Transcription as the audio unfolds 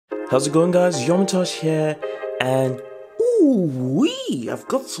How's it going, guys? YomiTosh here, and I've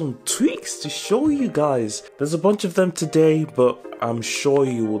got some tweaks to show you guys. There's a bunch of them today, but I'm sure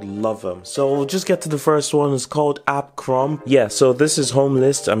you would love them. So we'll just get to the first one. It's called AppCrumb. Yeah, so this is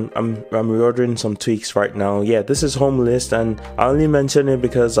Homelist. I'm reordering some tweaks right now. Yeah, this is Homelist, and I only mention it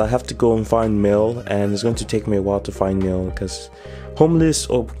because I have to go and find mail, and it's going to take me a while to find mail because Homelist,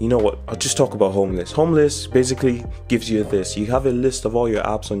 oh, you know what, I'll just talk about Homelist. Homelist basically gives you this. You have a list of all your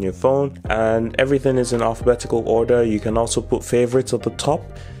apps on your phone, and everything is in alphabetical order. You can also put favorites at the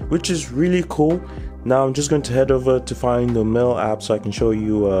top, which is really cool. Now I'm just going to head over to find the mail app so I can show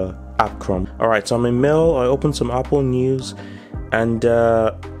you AppCrumb. Alright, so I'm in mail. I opened some Apple news, and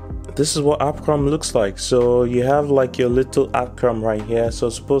this is what AppCrumb looks like. So you have like your little AppCrumb right here. So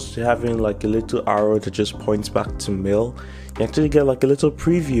it's supposed to having like a little arrow that just points back to mail. You actually get like a little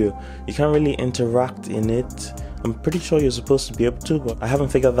preview. You can't really interact in it. I'm pretty sure you're supposed to be able to, but I haven't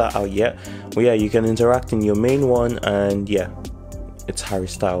figured that out yet. But yeah, you can interact in your main one, and yeah, it's Harry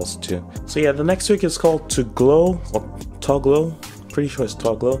Styles too. So yeah, the next tweak is called Togglow or Togglow. Pretty sure it's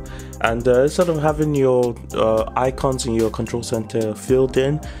Togglow. And instead of having your icons in your control center filled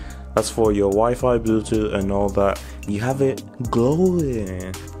in, that's for your Wi-Fi, Bluetooth, and all that, you have it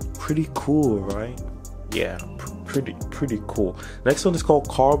glowing. Pretty cool, right? Yeah, pretty cool. Next one is called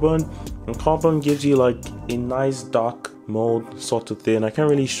Carbon, and Carbon gives you like a nice dark mode sort of thing. I can't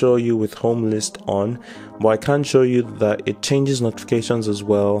really show you with Homelist on, but I can show you that it changes notifications as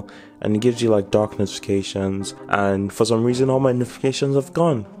well, and it gives you like dark notifications. And for some reason all my notifications have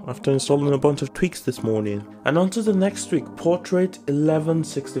gone after installing a bunch of tweaks this morning. And on to the next tweak, Portrait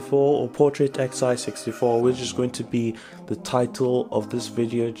 1164 or Portrait XI64, which is going to be the title of this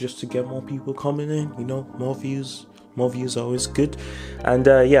video, just to get more people coming in. You know, more views are always good. And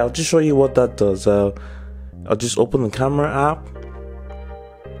yeah, I'll just show you what that does. I'll just open the camera app,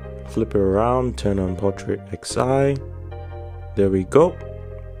 flip it around, turn on Portrait XI. There we go.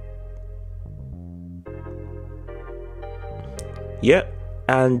 Yeah,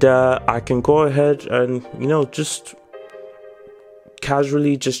 and I can go ahead and, you know, just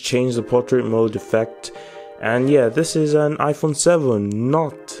casually just change the portrait mode effect. And yeah, this is an iPhone 7,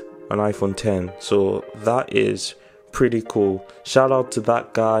 not an iPhone 10, so that is pretty cool. Shout out to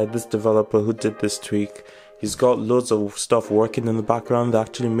that guy, this developer who did this tweak. He's got loads of stuff working in the background that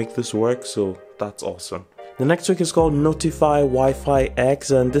actually make this work, so that's awesome. The next tweak is called Notify Wi-Fi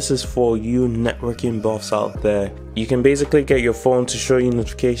X, and this is for you networking buffs out there. You can basically get your phone to show you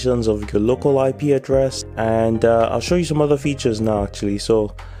notifications of your local IP address, and I'll show you some other features now actually.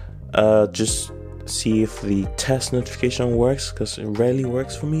 So just see if the test notification works, because it rarely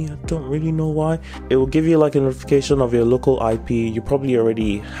works for me. I don't really know why. It will give you like a notification of your local IP. You probably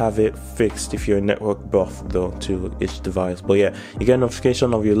already have it fixed if you're a network buff though to each device, but yeah, you get a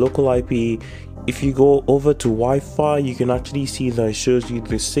notification of your local IP. If you go over to Wi-Fi, you can actually see that it shows you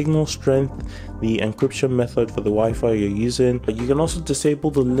the signal strength, the encryption method for the Wi-Fi you're using. You can also disable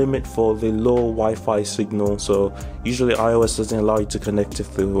the limit for the low Wi-Fi signal. So usually iOS doesn't allow you to connect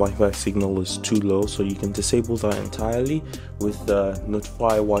if the Wi-Fi signal is too low, so you can disable that entirely with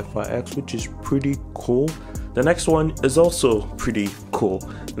Notify Wi-Fi X, which is pretty cool. The next one is also pretty cool.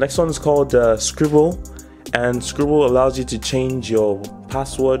 The next one is called Scribble, and Scribble allows you to change your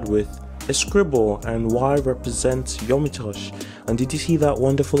password with a scribble, and Y represents YomiTosh. And did you see that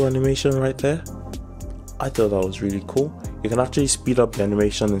wonderful animation right there? I thought that was really cool. You can actually speed up the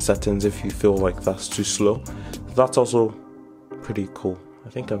animation in settings if you feel like that's too slow. That's also pretty cool. I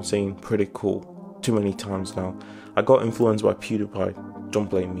think I'm saying pretty cool too many times now. I got influenced by PewDiePie, don't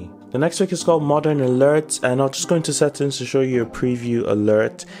blame me. The next tweak is called ModernAlerts, and I'm just going to settings to show you a preview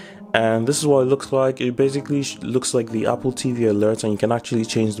alert. And this is what it looks like. It basically looks like the Apple TV alerts, and you can actually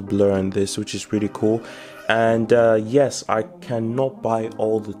change the blur on this, which is pretty cool. And yes, I cannot buy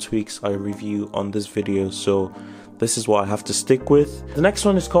all the tweaks I review on this video, so this is what I have to stick with. The next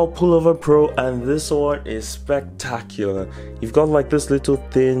one is called PullOverPro, and this one is spectacular. You've got like this little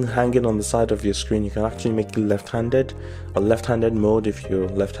thing hanging on the side of your screen. You can actually make it left-handed, a left-handed mode if you're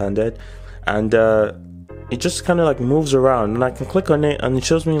left-handed, and it just kind of like moves around, and I can click on it and it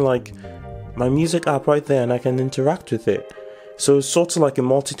shows me like my music app right there, and I can interact with it. So it's sort of like a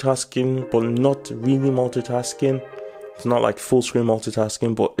multitasking, but not really multitasking. It's not like full screen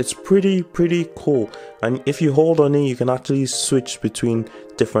multitasking, but it's pretty cool. And if you hold on it, you can actually switch between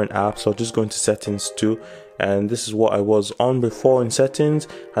different apps. So I'll just go into settings too, and this is what I was on before in settings,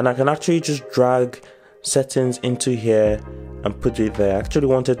 and I can actually just drag settings into here and put it there. I actually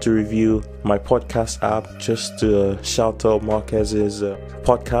wanted to review my podcast app just to shout out Marquez's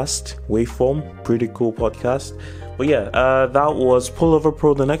podcast, Waveform, pretty cool podcast. But yeah, that was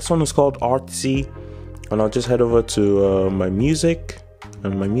PullOverPro. The next one is called Artsy, and I'll just head over to my music,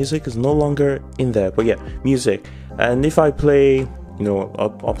 and my music is no longer in there. But yeah, music. And if I play, you know,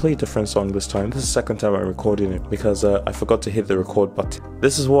 I'll play a different song this time. This is the second time I'm recording it because I forgot to hit the record button.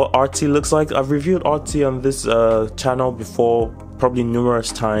 This is what Artsy looks like. I've reviewed Artsy on this channel before, probably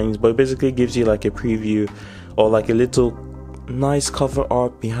numerous times, but it basically gives you like a preview or like a little nice cover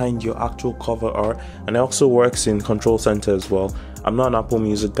art behind your actual cover art, and it also works in Control Center as well. I'm not an Apple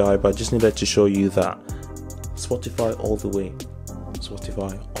Music guy, but I just needed to show you that. Spotify all the way.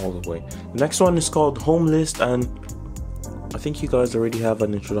 Spotify all the way. The next one is called Homelist, and I think you guys already have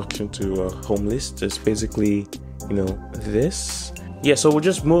an introduction to Homelist. It's basically, you know, this. Yeah, so we'll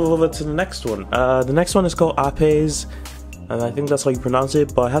just move over to the next one. The next one is called Appaze, and I think that's how you pronounce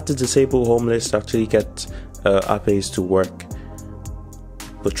it, but I had to disable Homelist to actually get Appaze to work.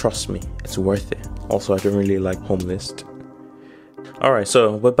 But trust me, it's worth it. Also, I don't really like Homelist. Alright,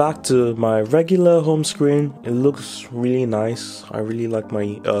 so we're back to my regular home screen. It looks really nice. I really like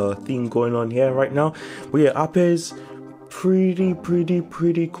my theme going on here right now. But yeah, Appaze, pretty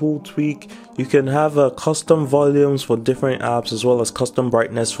cool tweak. You can have custom volumes for different apps as well as custom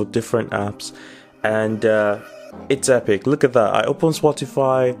brightness for different apps, and it's epic. Look at that. I open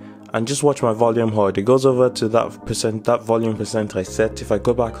Spotify and just watch my volume HUD. It goes over to that volume percent I set. If I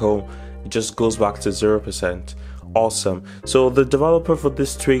go back home, it just goes back to 0%. Awesome. So the developer for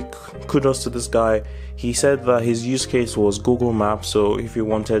this tweak, kudos to this guy. He said that his use case was Google Maps, so if you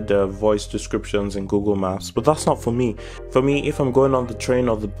wanted voice descriptions in Google Maps, but that's not for me. For me, if I'm going on the train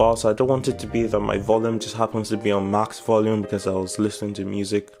or the bus, I don't want it to be that my volume just happens to be on max volume because I was listening to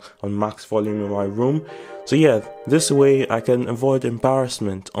music on max volume in my room. So yeah, this way I can avoid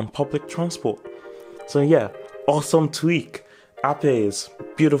embarrassment on public transport. So yeah, awesome tweak. Appaze,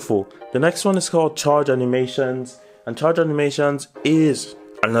 beautiful. The next one is called Charge Animations, and Charge Animations is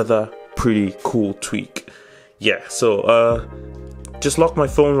another pretty cool tweak. Yeah, so just lock my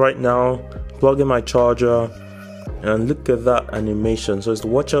phone right now, plug in my charger, and look at that animation. So it's the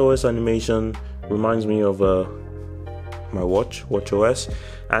WatchOS animation, reminds me of my WatchOS,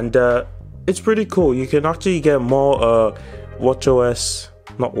 and it's pretty cool. You can actually get more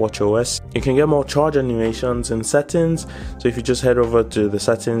you can get more charge animations in settings. So if you just head over to the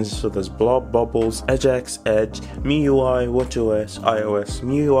settings, so there's blob, bubbles, edgex, edge, MIUI, watchOS, iOS.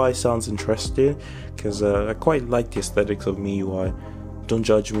 MIUI sounds interesting because I quite like the aesthetics of MIUI. Don't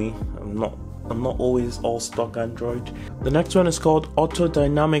judge me, I'm not always all stock Android. The next one is called Auto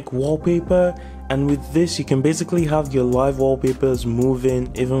Dynamic Wallpaper, and with this you can basically have your live wallpapers moving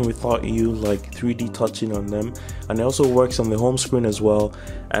even without you like 3D touching on them, and it also works on the home screen as well.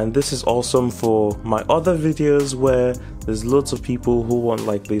 And this is awesome for my other videos where there's loads of people who want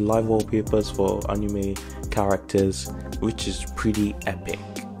like the live wallpapers for anime characters, which is pretty epic.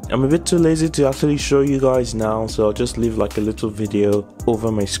 I'm a bit too lazy to actually show you guys now, so I'll just leave like a little video over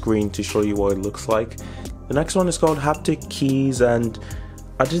my screen to show you what it looks like. The next one is called HapticKeys, and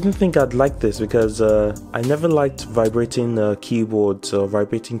I didn't think I'd like this because I never liked vibrating keyboards or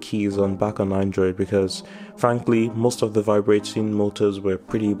vibrating keys back on Android because frankly most of the vibrating motors were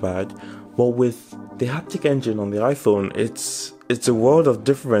pretty bad. But with the haptic engine on the iPhone, it's a world of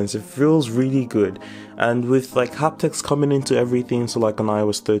difference. It feels really good, and with like haptics coming into everything, so like on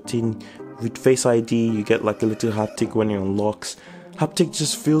iOS 13 with Face ID you get like a little haptic when it unlocks. Haptic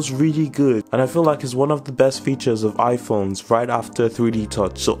just feels really good, and I feel like it's one of the best features of iPhones right after 3D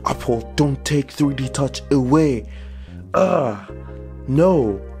touch. So Apple, don't take 3D touch away.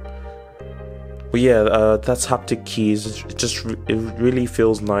 No. But yeah, that's HapticKeys. It really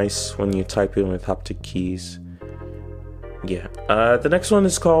feels nice when you type in with HapticKeys. Yeah. The next one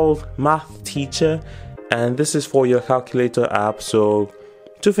is called MathTeacher, and this is for your calculator app. So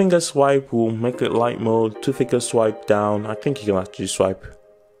 2-finger swipe will make it light mode. 2-finger swipe down. I think you can actually swipe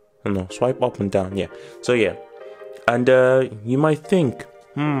up and down. Yeah. So yeah, and you might think,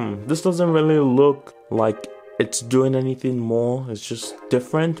 this doesn't really look like it's doing anything more. It's just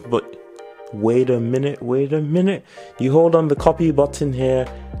different. But wait a minute. You hold on the copy button here,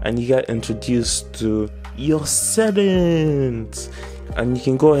 and you get introduced to your settings, and you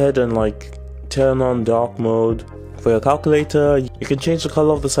can go ahead and like turn on dark mode. For your calculator, you can change the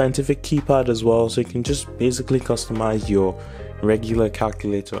color of the scientific keypad as well, so you can just basically customize your regular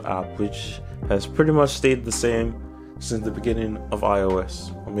calculator app, which has pretty much stayed the same since the beginning of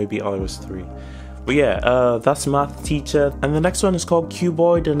iOS, or maybe iOS 3. But yeah, that's MathTeacher. And the next one is called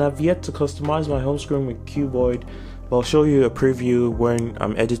Cuboid, and I've yet to customize my home screen with Cuboid, but I'll show you a preview when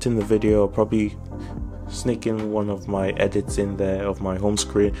I'm editing the video. I'll probably sneak in one of my edits in there of my home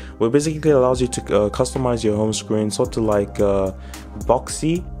screen, where basically allows you to customize your home screen, sort of like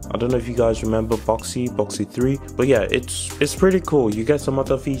Boxy. I don't know if you guys remember Boxy 3, but yeah, it's pretty cool. You get some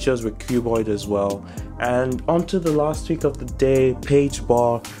other features with Cuboid as well. And on to the last tweak of the day,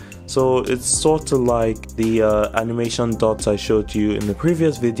 PageBar. So it's sort of like the animation dots I showed you in the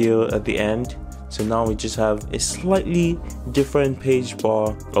previous video at the end. So now we just have a slightly different page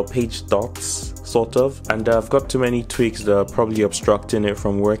bar or page dots sort of, and I've got too many tweaks that are probably obstructing it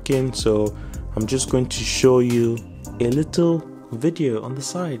from working, so I'm just going to show you a little video on the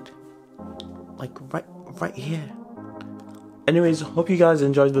side, like right here. Anyways, hope you guys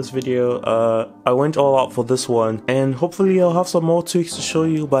enjoyed this video. I went all out for this one, and hopefully I'll have some more tweaks to show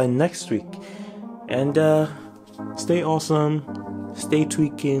you by next week. And stay awesome, stay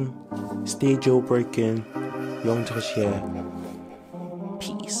tweaking, stay jailbreaking. YomiTosh here.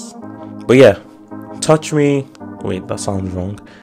 Peace. But yeah, touch me. Wait, that sounds wrong.